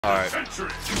Alright.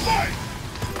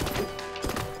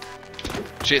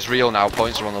 Shit's real now,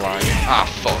 points are on the line. Ah,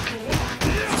 fuck.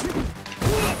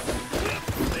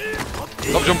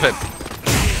 Stop jumping.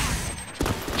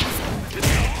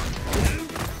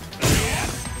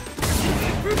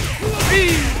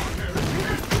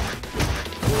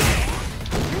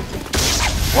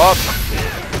 What?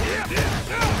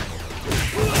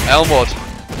 Elmwood,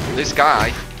 this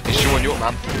guy is showing you up,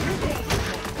 man.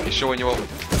 He's showing you up.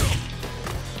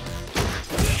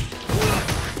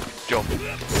 Jump.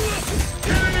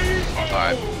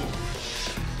 Alright.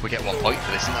 We get 1 point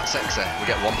for this, isn't that sexy? We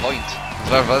get 1 point. It's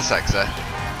very, very sexy.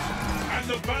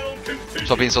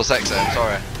 Stop being so sexy, I'm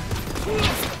sorry.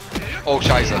 Oh,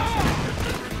 scheiße.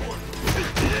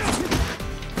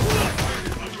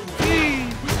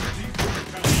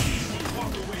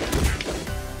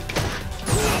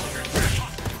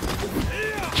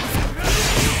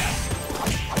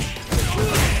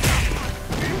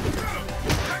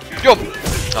 Jump!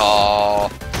 Oh,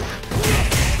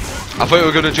 I thought we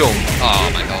were gonna jump. Oh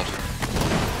my god.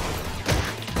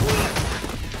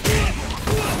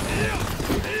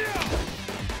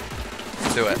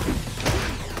 Do it.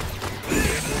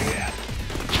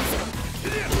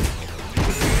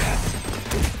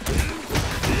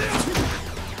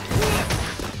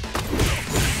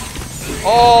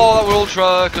 Oh, that was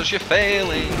ultra, because you're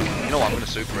failing. You know what, I'm gonna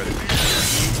super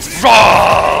it.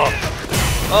 Raw!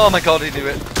 Oh my god, he knew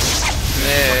it.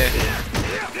 Yeah.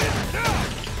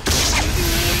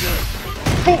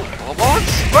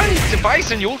 What? Running to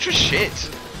Bison, you ultra shit.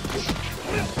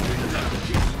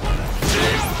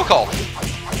 Fuck off.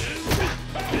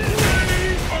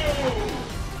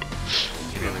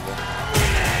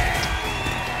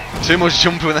 Too much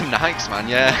jumping with them Nikes, man,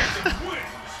 yeah.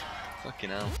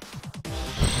 Fucking hell.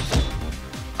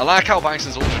 I like how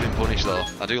Bison's Ultra been punished though.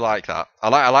 I do like that.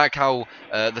 I like how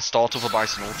the start of a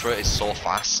Bison Ultra is so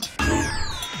fast,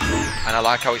 and I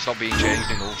like how it's not being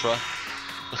changed in Ultra.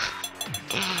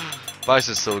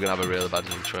 Bison's still gonna have a really bad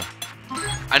Ultra,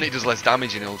 and it does less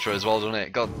damage in Ultra as well, doesn't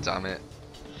it? God damn it!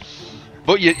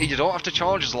 But you don't have to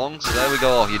charge as long. So there we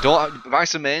go. You don't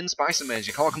Bison mains.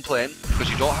 You can't complain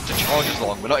because you don't have to charge as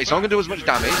long. It's not gonna do as much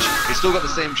damage. It's still got the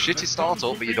same shitty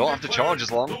startup, but you don't have to charge as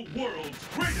long.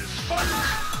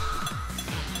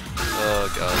 Oh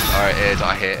god. Alright,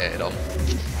 I hate it though.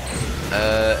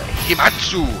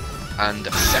 Himatsu and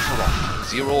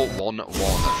Sephiroth 011.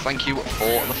 Thank you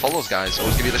for the follows, guys.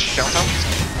 Always give you the shout out.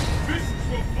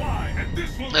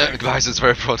 Bison's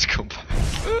very proud to come back.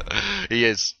 He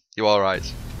is. You are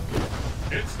right.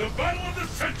 It's the battle of the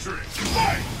century.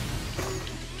 Fight!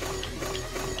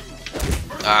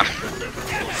 Ah.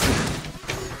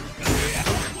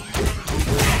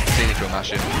 Seen it go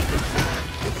mash it.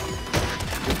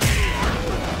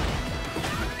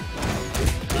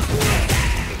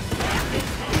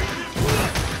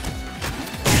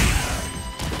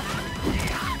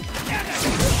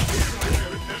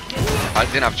 I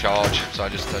didn't have charge, so I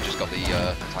just got the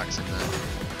attacks in there.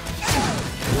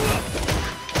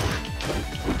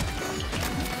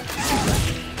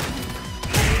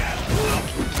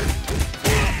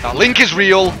 That link is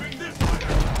real.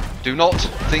 Do not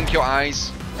think your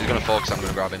eyes. He's gonna focus. I'm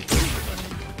gonna grab him.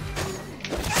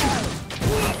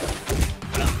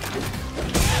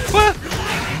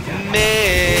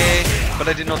 Me, but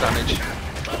I did no damage.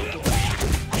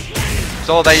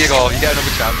 So there you go, you get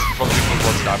another chance, probably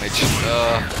lots of damage.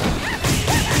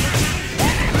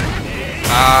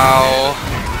 Ow.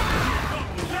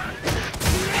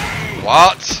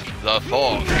 What the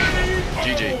fuck?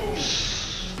 GG.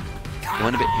 He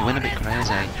went a bit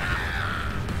crazy.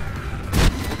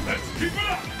 Let's keep it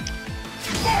up.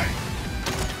 Fight!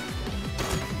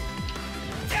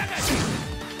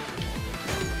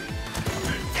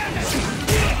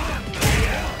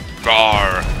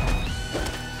 Gar.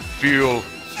 Feel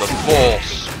the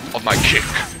force of my kick.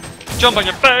 Jump on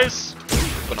your face!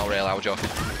 But not really, I was joking.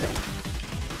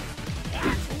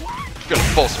 Feel the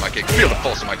force of my kick. Feel the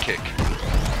force of my kick.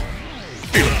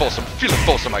 Feel the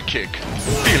force of my kick.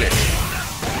 Feel it.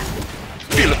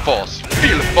 Feel the force.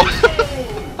 Feel the force.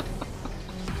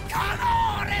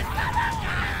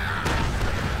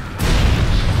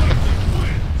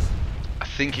 I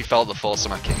think he felt the force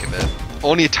of my kick a bit.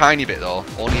 Only a tiny bit though.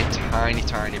 Only a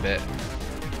tiny bit.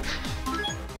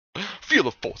 Feel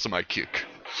the force of my kick.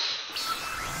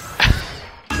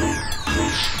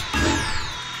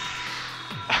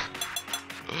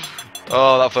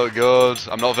 Oh, that felt good.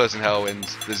 I'm not versing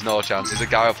Hellwind. There's no chance. He's a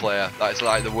Gaia player. That is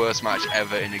like the worst match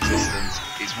ever in existence.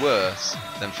 It's worse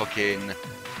than fucking...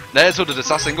 There's Hooded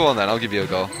Assassin. Go on then, I'll give you a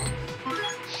go.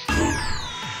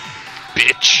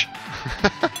 Bitch!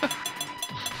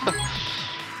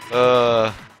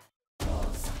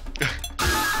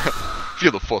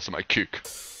 Feel the force of my kook.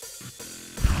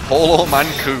 Polo man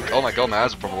kook. Oh my god, my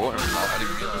eyes are probably watering from that. I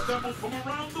didn't realise.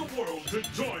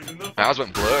 My eyes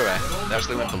went blurry. They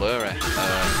actually went blurry.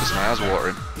 Because my eyes were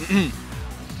watering.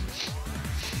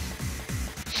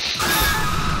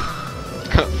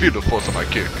 Feel the force of my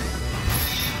kook.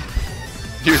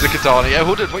 Use a katana. Yeah,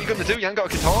 Hooded, what are you going to do? You ain't got a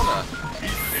katana.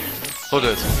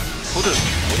 Hooded, what are you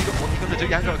going to do?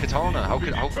 You ain't got a katana.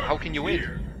 How can you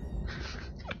win?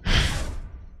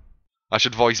 I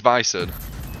should voice Bison.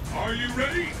 Are you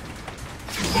ready?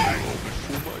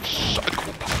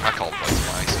 I can't voice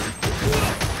Bison.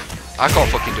 I can't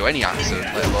fucking do any accent,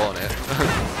 let alone it.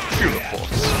 Feel the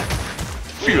force.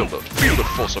 Feel the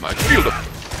force of my feel the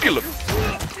force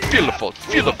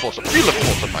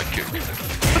of my kick.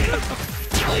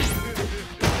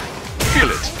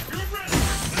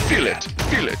 Feel it.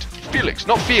 Felix,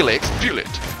 not Felix, feel it.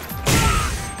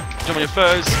 Jump on your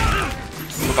foes.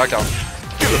 Go back down.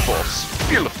 Feel the force.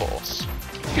 Feel the force.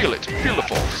 Feel it. Feel the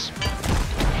force.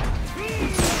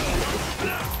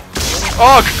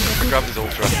 Oh! I grabbed his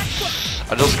ultra.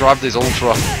 I just grabbed his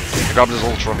ultra. I grabbed his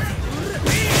ultra.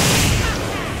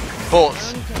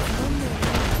 Force.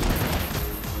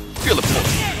 Feel the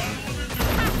force.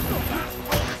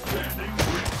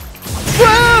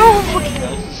 Wow! Fucking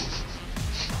hell.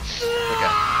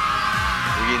 Okay.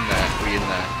 We in there. We in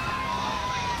there.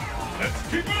 Let's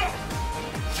keep it up.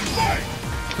 Fight.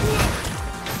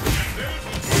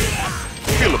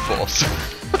 Feel the force.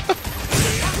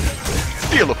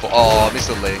 Feel the force. Oh,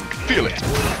 Mr. Link. Feel it.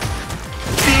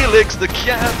 Felix the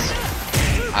cat.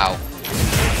 Ow.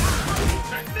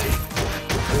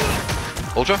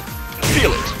 Ultra.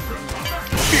 Feel it.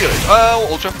 Feel it. Oh,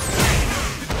 Ultra.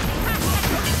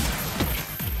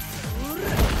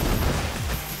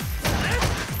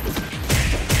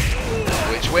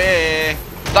 Which way?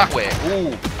 That way.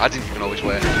 Ooh, I didn't even know which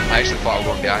way. I actually thought I was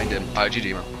going behind him.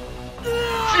 GG, man.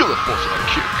 Feel the force of my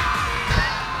kick.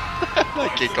 My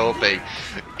kick OP.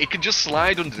 It can just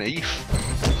slide underneath.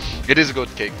 It is a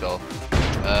good kick though.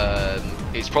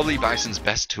 It's probably Bison's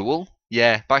best tool.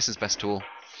 Yeah, Bison's best tool.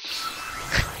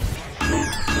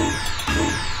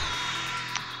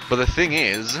 But the thing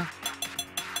is,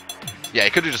 yeah, he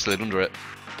could have just slid under it.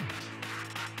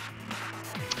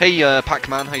 Hey,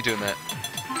 Pac-Man, how you doing, mate?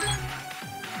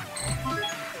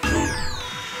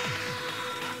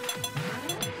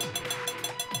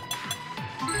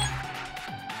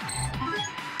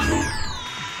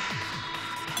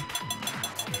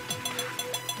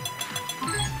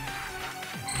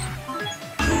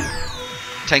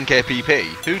 10k PP?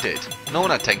 Who did? No one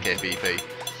had 10k PP.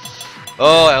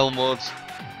 Oh, Elmwood.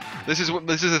 This is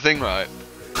the thing, right?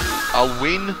 I'll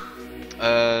win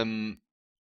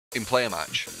in player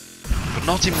match, but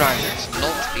not in ranked.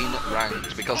 Not in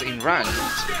ranked, because in ranked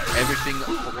everything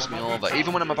fucks me over.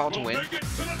 Even when I'm about to win,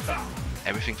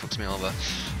 everything fucks me over.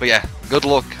 But yeah, good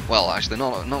luck. Well, actually,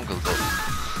 not good luck.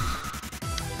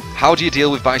 How do you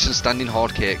deal with Bison's standing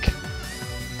hard kick?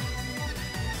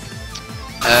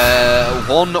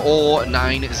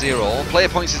 1090. Player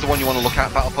points is the one you want to look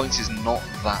at. Battle points is not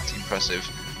that impressive.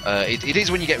 It is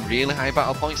when you get really high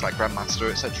battle points, like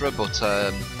Grandmaster, etc. But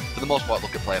for the most part,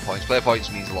 look at player points. Player points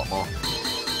means a lot more.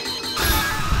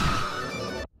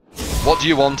 What do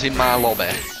you want in my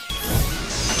lobby?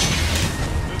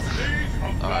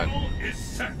 Alright.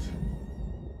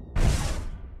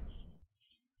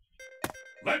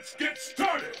 Let's get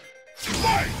started.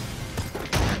 Fight!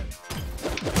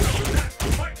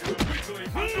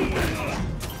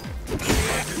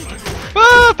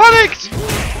 Ah, panicked!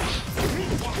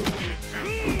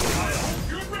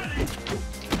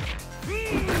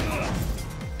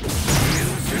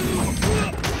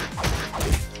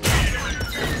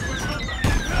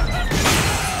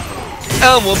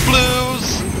 Elmwood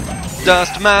Blues,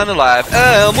 Dust Man Alive.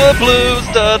 Elmwood Blues,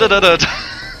 da da da da.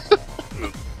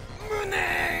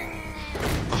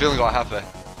 I'm feeling quite happy.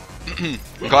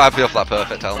 I'm quite happy off that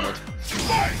perfect Elmwood.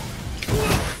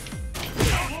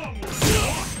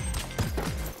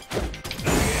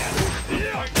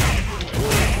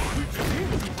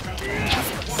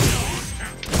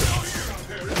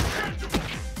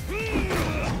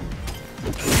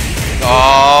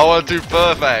 Oh, 1, 2,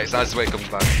 perfect. That's the way it comes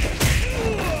back.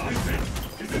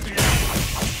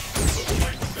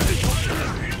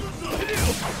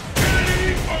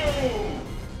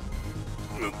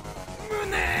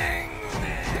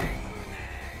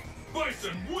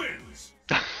 Bison wins.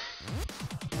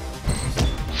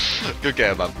 Good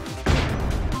game, man.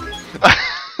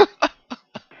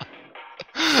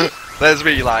 There's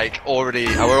me, like, I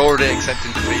were already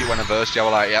accepting defeat when I versed you. I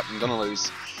was like, yep, I'm gonna lose.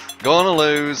 Gonna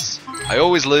lose. I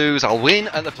always lose. I'll win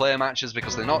at the player matches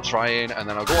because they're not trying, and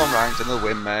then I'll go on ranked and they'll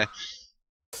win me.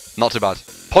 Not too bad.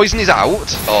 Poison is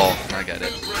out. Oh, I get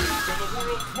it.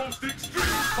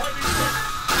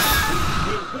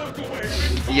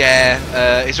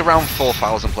 Yeah, it's around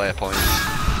 4,000 player points.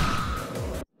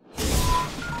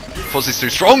 Fuzz is too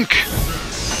strong.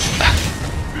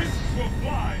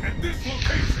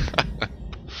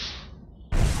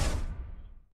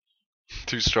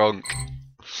 Too strong.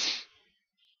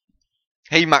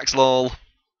 Hey Max lol.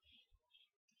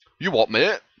 You what,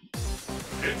 mate?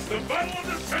 It's the battle of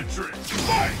the century.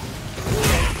 Fight!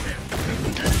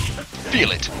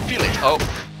 Feel it. Feel it. Oh.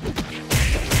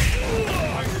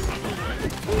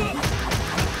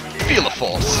 Feel the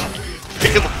force.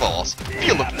 Feel the force.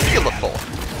 Feel the force.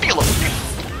 Feel the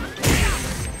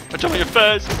force. Tell me your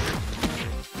face.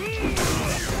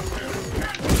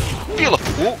 Feel the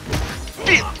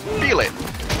feel it.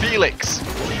 Felix.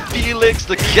 Felix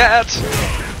the cat.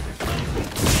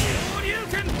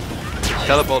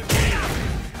 Teleport.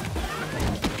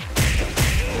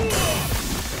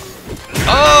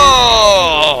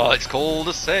 Oh, it's called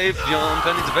a safe jump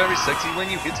and it's very sexy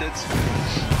when you hit it.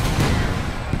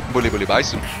 Bully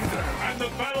Bison. And the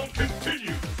battle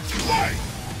continues. Fight!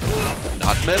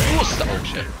 Not me boost. Oh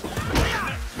shit.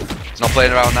 It's not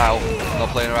playing around now. Not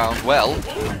playing around. Well.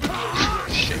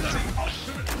 Shit.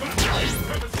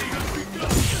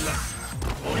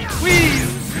 Whee!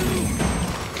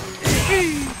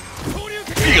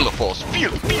 Feel the force. Feel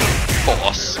the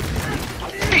force.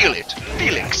 Feel it.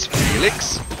 Felix.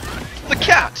 Felix. The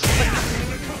cat.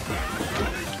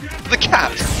 The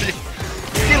cat.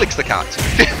 Felix the cat.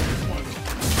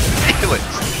 Felix.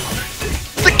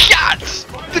 The cat.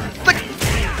 The...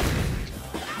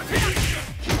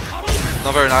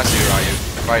 Not very nice of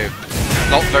you, Ryu.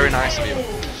 Not very nice of you.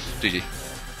 GG.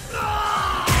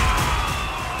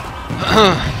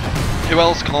 Who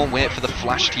else can't wait for the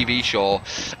Flash TV show?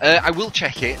 I will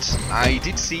check it. I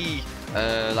did see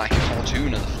like a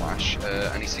cartoon of the Flash,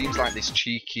 and he seems like this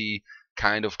cheeky,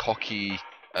 kind of cocky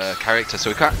character, so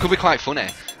it could be quite funny.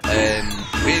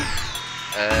 With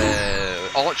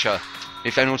Archer,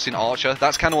 if anyone's seen Archer,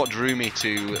 that's kind of what drew me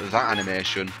to that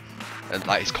animation, and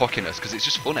like his cockiness, because it's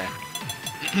just funny.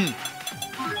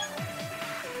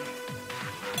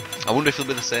 I wonder if it'll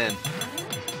be the same.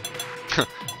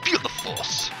 Feel the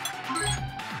force.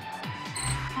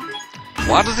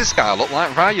 Why does this guy look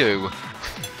like Ryu?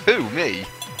 Who, me?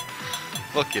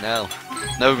 Fucking hell.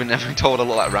 Never been told I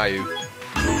look like Ryu.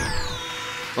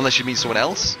 Unless you mean someone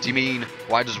else? Do you mean,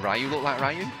 why does Ryu look like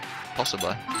Ryu?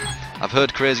 Possibly. I've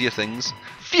heard crazier things.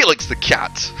 Felix the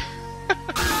cat!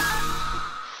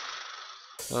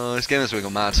 Oh, this game is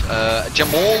going mad.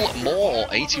 Jamal Moore,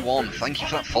 81. Thank you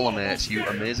for that follow, mate. You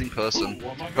amazing person.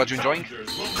 Glad you're enjoying.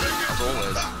 As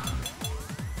always.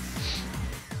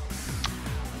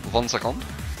 1 second.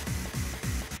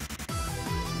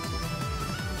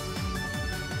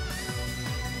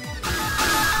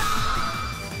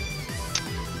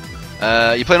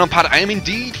 You're playing on pad? I am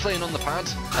indeed playing on the pad,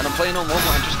 and I'm playing on one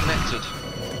that I just connected.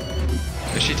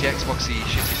 A shitty Xboxy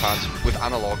shitty pad with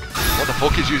analog. What the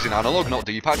fuck is using analog, not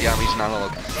D-pad? Yeah, I'm using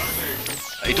analog.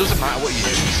 It doesn't matter what you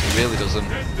use, it really doesn't.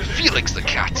 Felix the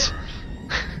cat!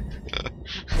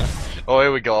 Oh,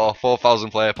 here we go, 4,000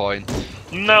 player points.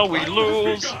 Now we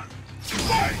lose!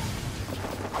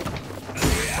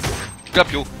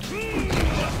 Grab you!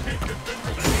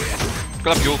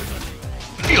 Grab you!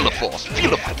 Feel the force! Feel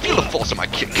the force of my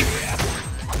kick!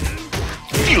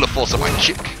 Feel the force of my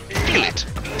kick! Feel it!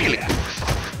 Feel it!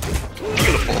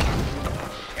 Feel the force!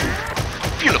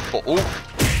 Feel the force! Oh!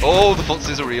 Oh, the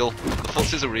futses are real! The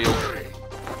futses are real!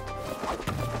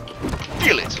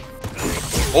 Feel it!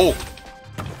 Oh!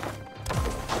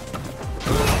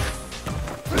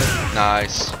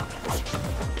 Nice!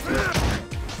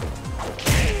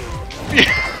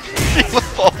 Feel the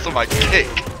force of my kick!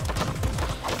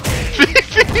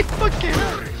 Fucking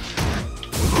hell!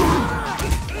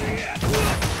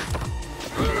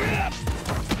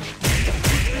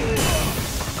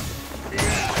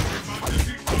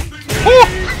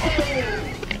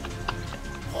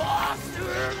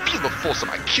 Feel the force of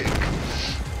my kick!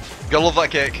 Gotta love that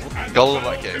kick! Gotta love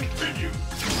that kick!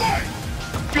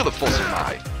 Feel the force of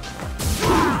my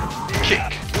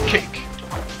kick! Kick!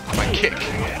 My kick!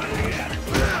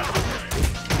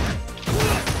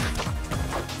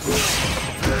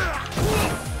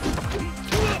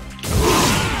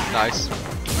 Nice.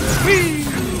 Whee!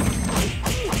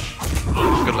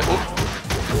 Good luck. Oh.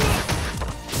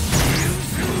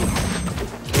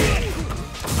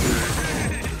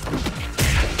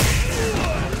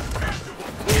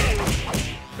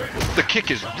 The kick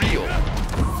is real.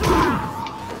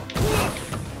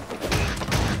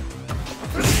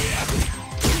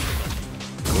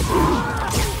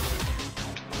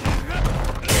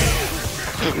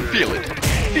 Feel it.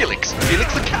 Felix.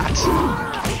 Felix the cat.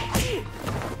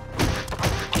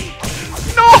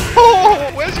 No!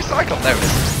 Where's your cycle? There it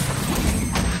is.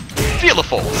 Feel the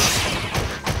force.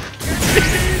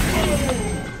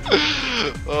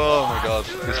 Oh my god.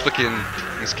 This fucking...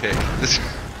 This kick. This...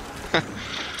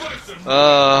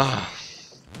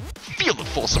 Feel the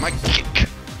force of my kick.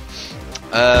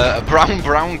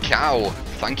 Brown cow.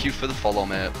 Thank you for the follow,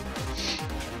 mate.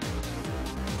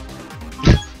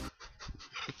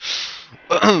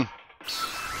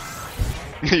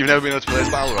 You've never been able to play this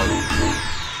battle road.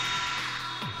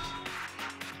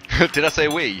 Did I say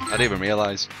we? I didn't even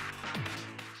realise.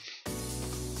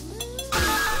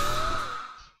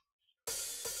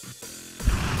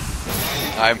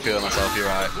 I am feeling myself, you're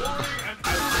right.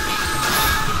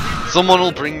 Someone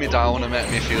will bring me down and make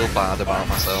me feel bad about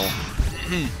myself.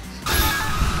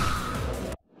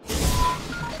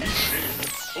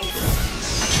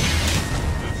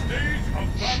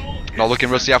 Not looking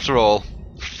rusty after all.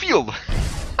 Feel the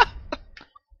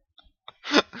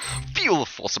feel the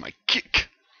force of my kick.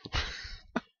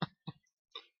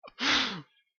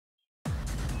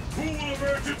 Who will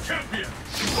emerge a champion?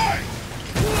 Fight!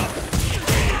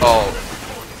 Oh.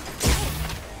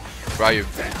 Ryu.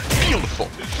 Feel the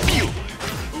force. Feel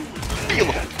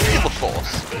the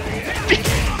force.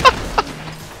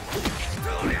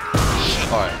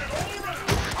 Alright.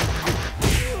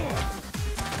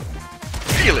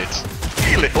 Feel it!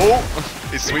 Feel it! Oh!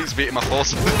 His sweet's beating my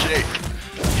force with the kick.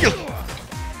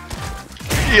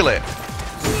 Feel it!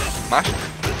 Mash.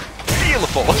 Feel the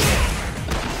force!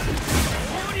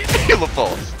 Feel the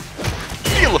force!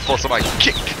 Feel the force of my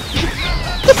kick!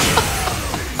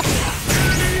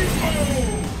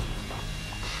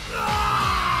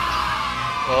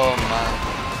 Oh man.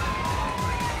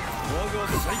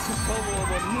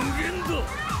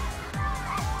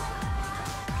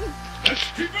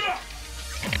 Keep it up!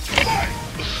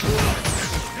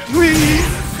 Whee!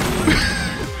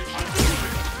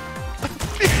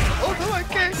 Oh no, I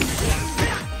can't!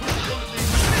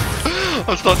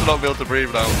 I'm starting to not be able to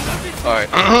breathe now. Alright.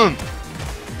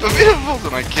 The force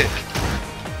of my kick.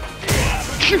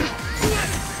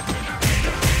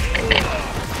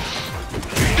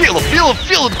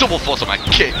 Feel the double force of my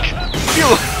kick. Feel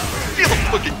the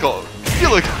fucking god.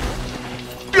 Feel the.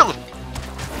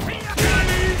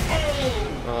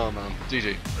 Oh man,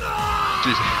 GG.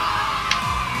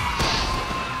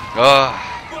 I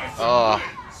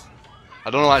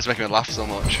don't know why it's making me laugh so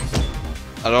much.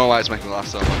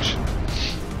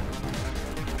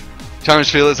 Challenge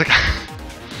feel it's like.